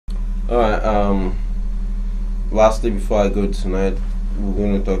Alright, lastly, before I go tonight, we're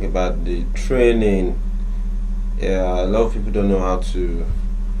going to talk about the training. A lot of people don't know how to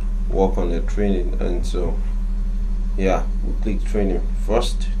work on the training, and so yeah, we click training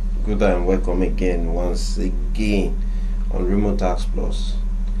first. Good and welcome again, once again, on remotasks plus.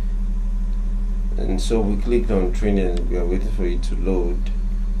 And so we clicked on training. We are waiting for it to load.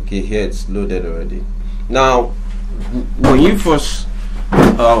 Okay, here it's loaded already. Now, when you first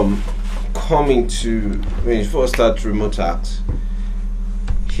when you first start remotasks,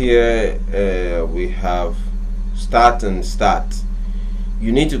 here we have start and start.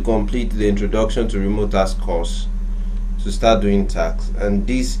 You need to complete the introduction to remotasks course to start doing tasks, and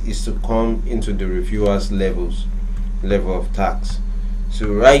this is to come into the reviewers level of tasks.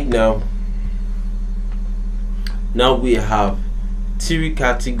 So right now we have three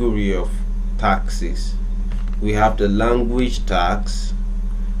category of taxes. We have the language tax,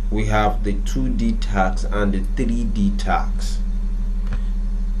 we have the 2D tax, and the 3D tax.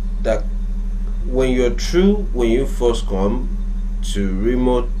 That when you're through, when you first come to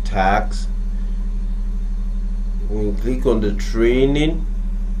remotasks, when you click on the training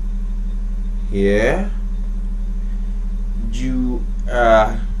here, you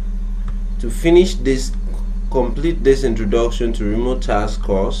to finish this, complete this introduction to remotasks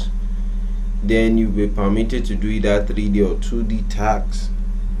course, then you'll be permitted to do either 3D or 2D tax.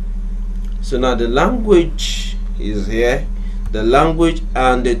 So now the language is here. The language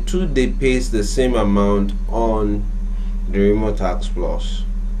and the 2D pays the same amount on the remotasks plus.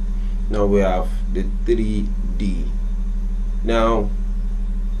 Now we have the 3D. Now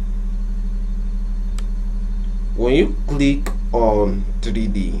when you click on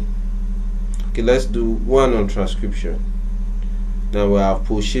 3D, okay, let's do one on transcription. Now we have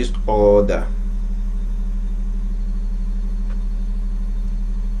purchase order.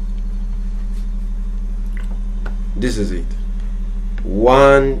 This is it.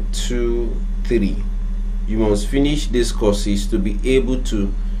 1, 2, 3. You must finish these courses to be able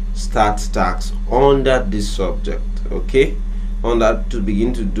to start tasks under this subject. Okay, under to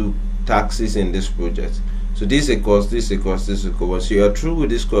begin to do taxes in this project. So this is a course, this is a course, this is a course. So you are through with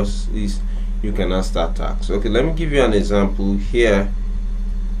this course, you cannot start tax. Okay, let me give you an example here.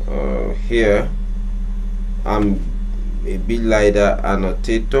 Here I'm a bit lighter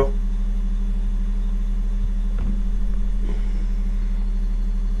annotator.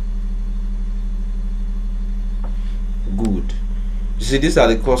 Good. You see, these are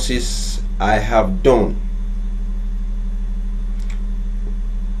the courses I have done.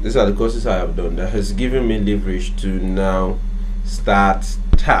 These are the courses I have done that has given me leverage to now start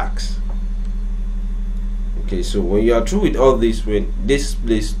tax. Okay, so when you are through with all this, when this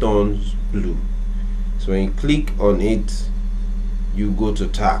place turns blue, so when you click on it, you go to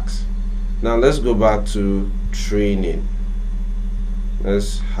tax. Now let's go back to training.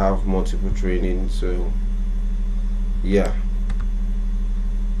 Let's have multiple training. So yeah,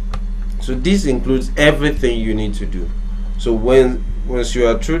 so this includes everything you need to do. So once you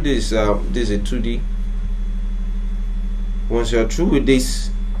are through this, this is a 2D. Once you are through with this,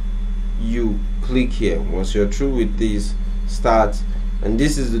 you click here. Once you're through with this, start, and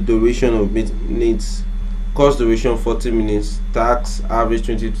this is the duration of minutes. Course duration 40 minutes, tax average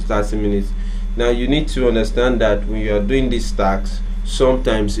 20 to 30 minutes. Now you need to understand that when you are doing these tax,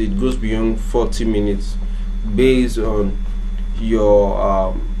 sometimes it goes beyond 40 minutes based on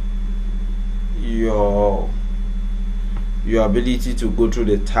your ability to go through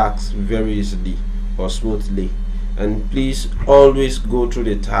the tax very easily or smoothly. And please always go through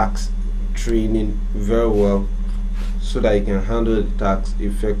the tax training very well so that you can handle the tax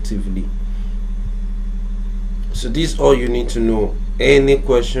effectively. So this is all you need to know. Any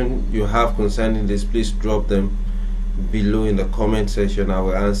question you have concerning this, please drop them below in the comment section. I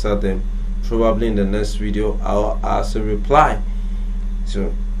will answer them probably in the next video. I'll ask a reply.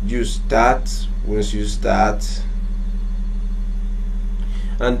 So you start. Once you start,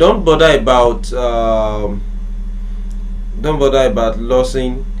 and don't bother about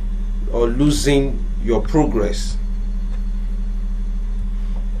losing or losing your progress.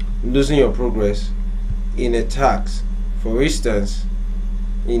 Losing your progress in a tax, for instance,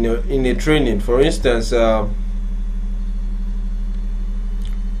 in a training, for instance,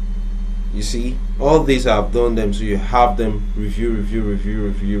 you see, all these I've done them, so you have them. Review.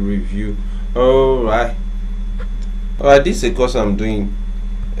 Alright, this is a course I'm doing,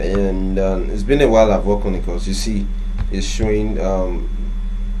 and it's been a while I've worked on the course. You see, it's showing,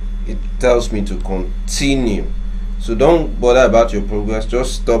 it tells me to continue. So don't bother about your progress,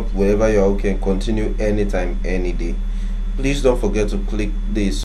 just stop wherever you are. Okay, continue anytime, any day. Please don't forget to click this